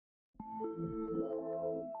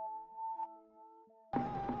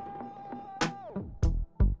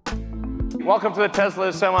Welcome to the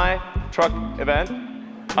Tesla semi-truck event.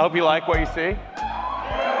 I hope you like what you see.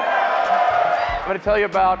 I'm going to tell you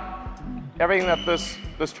about everything that this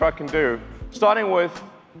truck can do, starting with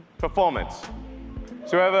performance.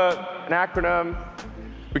 So we have an acronym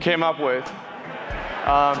we came up with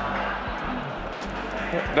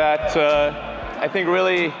that I think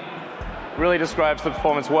really describes the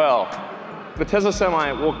performance well. The Tesla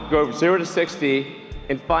Semi will go 0 to 60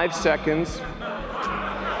 in 5 seconds.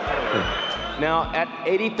 Now, at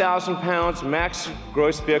 80,000 pounds max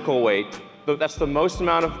gross vehicle weight, that's the most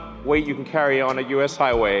amount of weight you can carry on a US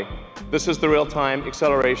highway. This is the real-time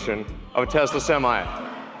acceleration of a Tesla Semi.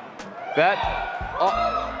 That,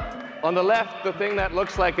 on the left, the thing that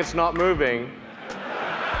looks like it's not moving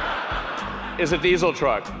is a diesel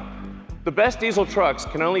truck. The best diesel trucks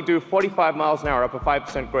can only do 45 miles an hour up a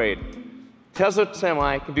 5% grade. Tesla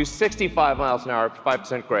Semi can do 65 miles an hour up a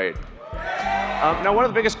 5% grade. Now, one of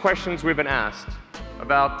the biggest questions we've been asked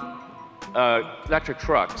about electric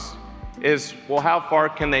trucks is, well, how far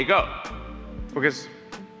can they go? Because,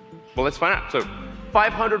 well, let's find out. So,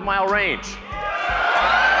 500-mile range.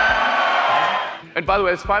 And by the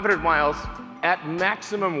way, it's 500 miles at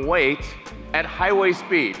maximum weight at highway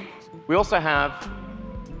speed. We also have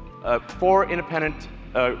 4 independent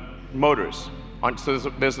motors. So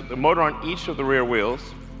there's a motor on each of the rear wheels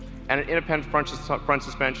and an independent front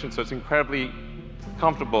suspension, so it's incredibly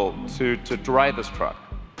comfortable to drive this truck.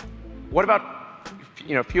 What about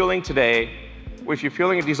fueling today? Well, if you're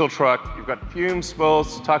fueling a diesel truck, you've got fumes,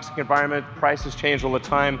 spills, toxic environment, prices change all the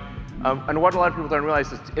time. And what a lot of people don't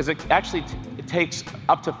realize is it takes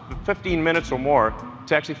up to 15 minutes or more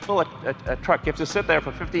to actually fill a truck. You have to sit there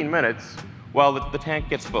for 15 minutes while the tank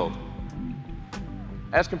gets filled.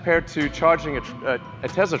 As compared to charging a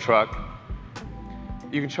Tesla truck,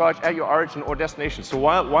 you can charge at your origin or destination. So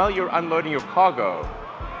while you're unloading your cargo,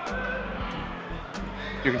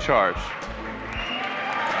 you can charge.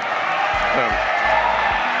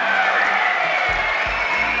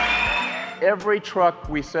 Every truck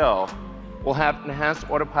we sell will have enhanced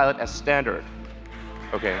autopilot as standard.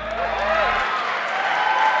 Okay.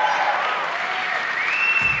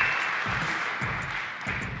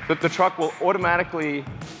 The truck will automatically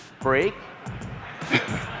brake.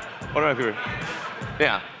 Automatically.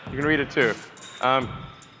 Yeah, you can read it too.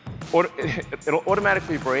 It'll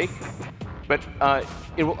automatically brake, but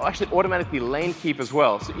it will actually automatically lane keep as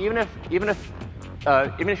well. So even if you're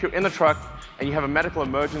in the truck and you have a medical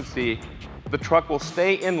emergency, the truck will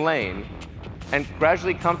stay in lane and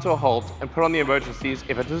gradually come to a halt and put on the emergencies.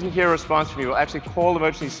 If it doesn't hear a response from you, it will actually call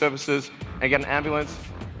emergency services and get an ambulance.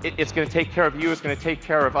 It's going to take care of you. It's going to take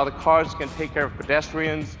care of other cars. It's going to take care of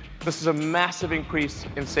pedestrians. This is a massive increase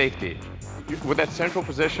in safety. With that central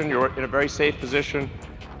position, you're in a very safe position.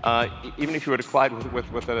 Even if you were to collide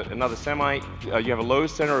with another semi, you have a low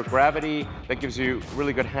center of gravity that gives you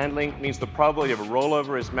really good handling. It means the probability of a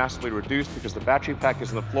rollover is massively reduced because the battery pack is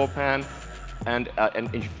in the floor pan, and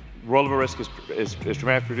rollover risk is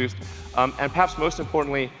dramatically reduced. And perhaps most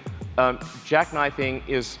importantly, jackknifing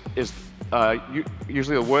is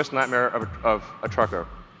usually the worst nightmare of a trucker.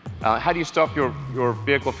 How do you stop your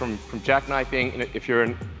vehicle from jackknifing if you're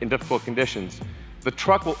in difficult conditions? The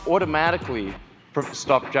truck will automatically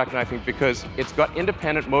stop jackknifing because it's got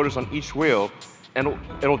independent motors on each wheel, and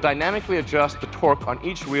it'll dynamically adjust the torque on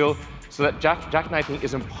each wheel so that jackknifing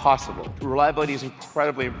is impossible. Reliability is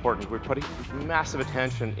incredibly important. We're putting massive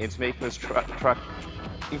attention into making this truck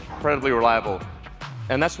incredibly reliable.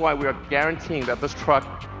 And that's why we are guaranteeing that this truck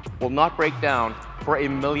will not break down for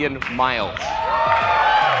 1,000,000 miles.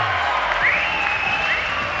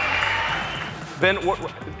 Then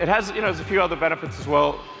it has, there's a few other benefits as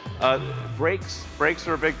well. Brakes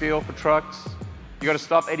are a big deal for trucks. You got to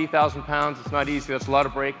stop 80,000 pounds. It's not easy. That's a lot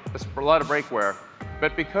of brake wear.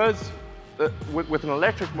 But because with an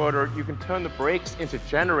electric motor, you can turn the brakes into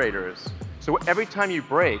generators. So every time you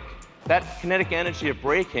brake, that kinetic energy of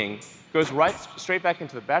braking goes straight back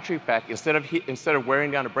into the battery pack instead of wearing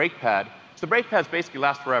down a brake pad. So the brake pads basically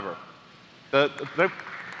last forever.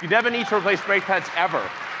 You never need to replace brake pads ever.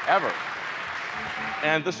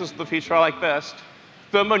 And this is the feature I like best: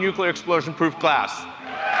 thermonuclear explosion-proof glass.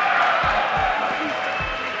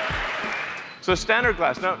 So standard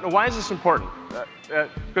glass. Now, why is this important?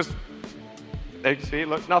 Because, see,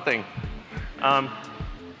 look, nothing.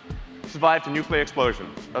 Survived a nuclear explosion.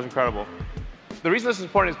 That was incredible. The reason this is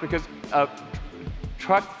important is because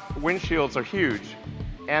truck windshields are huge,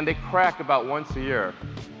 and they crack about once a year.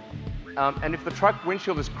 And if the truck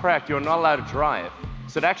windshield is cracked, you're not allowed to drive.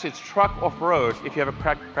 So actually, it's truck off-road if you have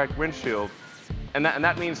a cracked windshield. And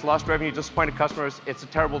that means lost revenue, disappointed customers. It's a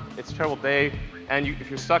terrible day. And if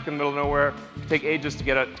you're stuck in the middle of nowhere, it can take ages to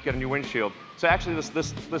get a new windshield. So actually,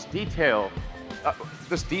 this detail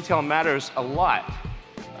matters a lot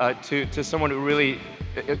to someone who really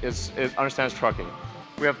understands trucking.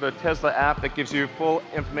 We have the Tesla app that gives you full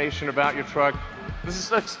information about your truck. This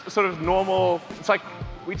is like sort of normal. It's like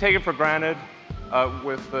we take it for granted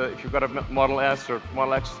if you've got a Model S or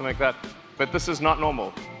Model X or something like that. But this is not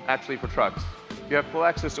normal, actually, for trucks. You have full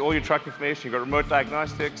access to all your truck information. You've got remote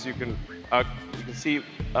diagnostics. You can see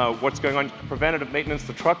what's going on. Preventative maintenance.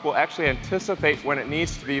 The truck will actually anticipate when it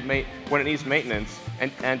needs maintenance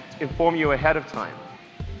and inform you ahead of time.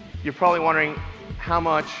 You're probably wondering, how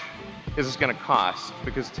much is this going to cost?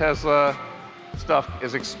 Because Tesla stuff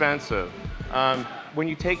is expensive. When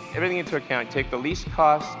you take everything into account, you take the lease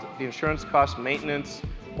cost, the insurance cost, maintenance,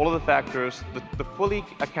 all of the factors, the fully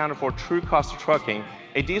accounted for true cost of trucking,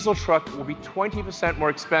 a diesel truck will be 20% more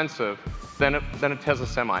expensive than a Tesla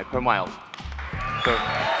Semi per mile. So,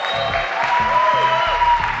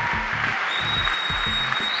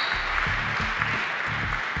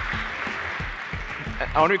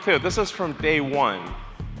 I want to be clear, this is from day one.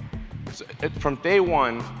 From day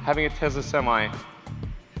one, having a Tesla Semi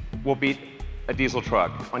will beat a diesel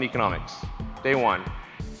truck on economics. Day one.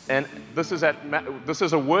 And this is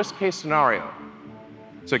a worst case scenario.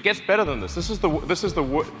 So it gets better than this. This is the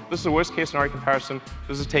worst case scenario comparison.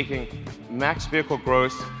 This is taking max vehicle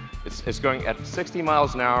gross. It's going at 60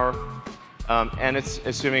 miles an hour, and it's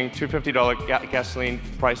assuming $250 gasoline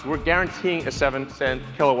price. We're guaranteeing a 7-cent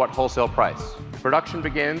kilowatt wholesale price. Production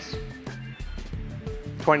begins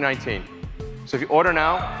 2019. So if you order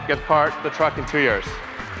now, get the truck in 2 years.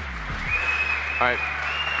 All right.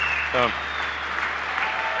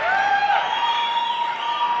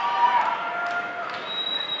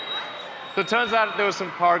 So it turns out there was some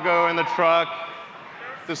cargo in the truck.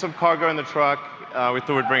 There's some cargo in the truck. We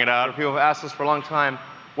thought we'd bring it out. People have asked us for a long time,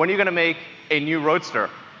 when are you going to make a new Roadster?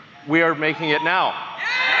 We are making it now.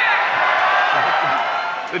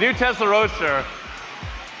 Yeah! The new Tesla Roadster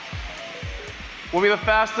will be the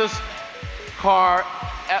fastest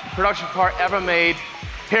production car ever made,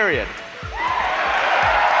 period.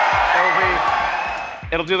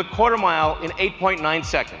 It'll do the quarter mile in 8.9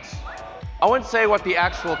 seconds. I wouldn't say what the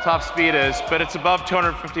actual top speed is, but it's above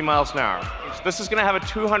 250 miles an hour. This is going to have a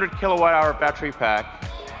 200 kilowatt hour battery pack.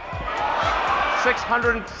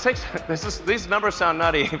 These numbers sound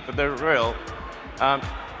nutty, but they're real.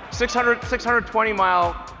 620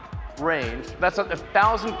 mile range. That's a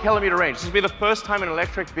 1,000 kilometer range. This will be the first time an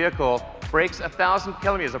electric vehicle breaks 1,000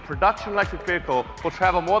 kilometers. A production electric vehicle will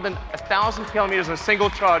travel more than 1,000 kilometers in a single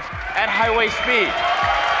charge at highway speed.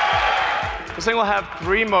 This thing will have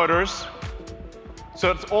 3 motors. So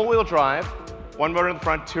it's all-wheel drive, 1 motor in the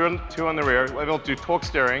front, 2 on the rear. We'll be able to do torque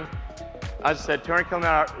steering. As I said,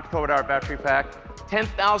 200 kilowatt hour battery pack,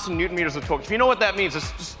 10,000 newton meters of torque. If you know what that means,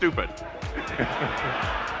 it's just stupid.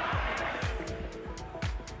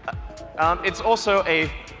 It's also a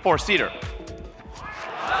 4-seater.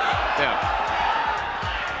 Yeah.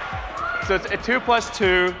 So it's a 2 plus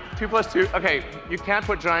 2, 2 plus 2. Okay, you can't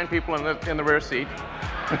put giant people in the rear seat,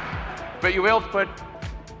 but you'll be able to put,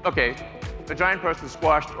 okay, a giant person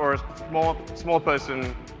squashed or a small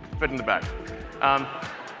person fit in the back.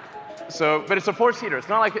 But it's a 4-seater. It's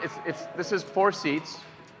not like this is 4 seats.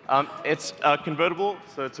 It's convertible,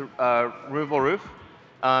 so it's a removable roof.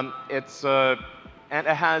 And it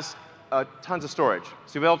has tons of storage.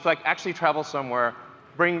 So you'll be able to actually travel somewhere,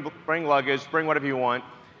 bring luggage, bring whatever you want,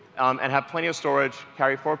 and have plenty of storage,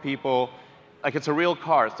 carry 4 people. Like it's a real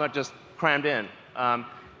car. It's not just crammed in.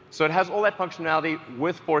 So it has all that functionality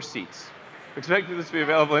with 4 seats. Expecting this to be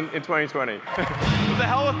available in 2020. What the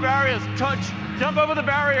hell with barriers? Jump over the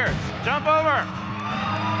barriers. Jump over.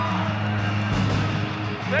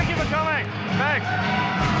 Thank you for coming. Thanks.